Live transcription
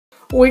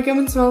Wake up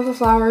and smell the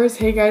flowers.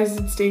 Hey guys,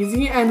 it's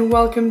Daisy and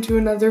welcome to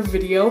another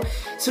video.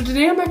 So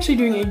today I'm actually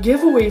doing a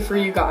giveaway for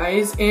you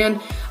guys, and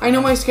I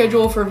know my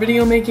schedule for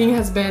video making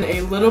has been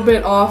a little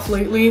bit off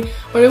lately,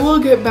 but I will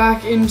get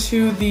back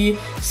into the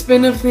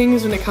spin of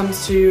things when it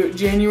comes to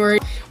January.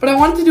 But I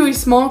wanted to do a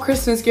small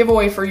Christmas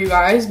giveaway for you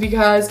guys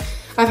because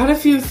I've had a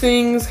few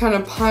things kind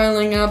of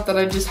piling up that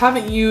I just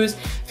haven't used.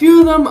 A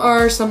few of them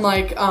are some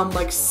like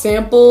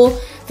sample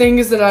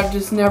things that I've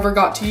just never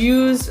got to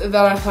use that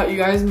I thought you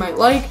guys might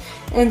like.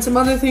 And some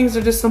other things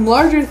are just some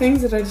larger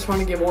things that I just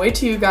want to give away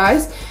to you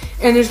guys.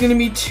 And there's going to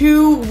be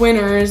two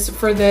winners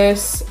for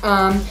this.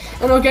 And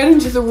I'll get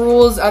into the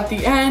rules at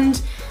the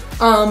end.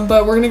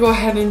 But we're going to go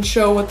ahead and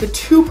show what the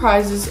two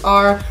prizes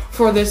are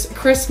for this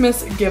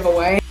Christmas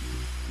giveaway.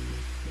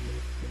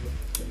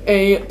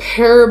 A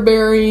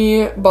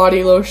Pearberry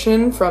body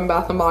lotion from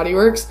Bath & Body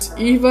Works.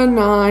 Eva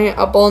Nye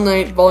Up All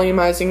Night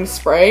Volumizing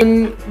Spray.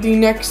 And the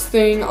next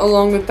thing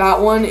along with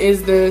that one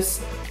is this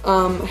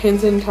hand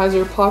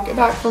sanitizer pocket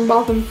pack from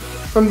Bath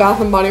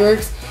 & Body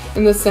Works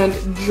in the scent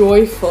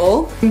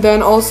Joyful. And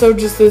then also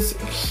just this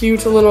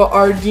cute little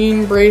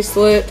Ardeen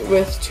bracelet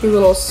with two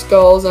little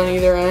skulls on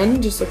either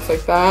end. Just looks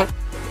like that.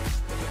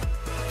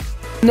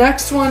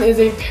 Next one is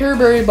a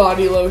Pearberry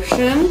body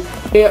lotion.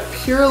 A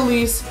Pure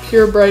Elise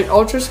Pure Bright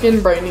Ultra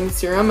Skin Brightening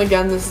Serum.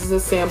 Again, this is a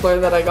sampler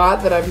that I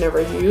got that I've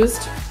never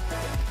used.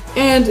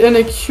 And an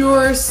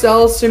Acure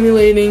Cell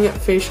Stimulating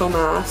Facial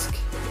Mask.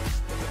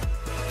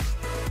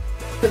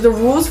 The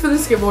rules for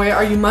this giveaway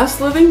are you must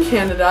live in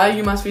Canada,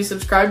 you must be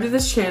subscribed to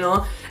this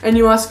channel, and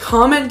you must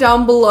comment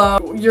down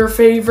below your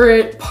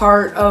favorite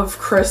part of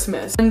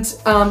Christmas. And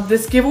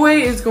this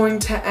giveaway is going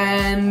to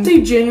end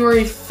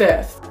January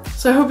 5th.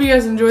 So I hope you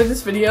guys enjoyed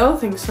this video.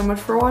 Thanks so much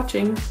for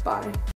watching. Bye.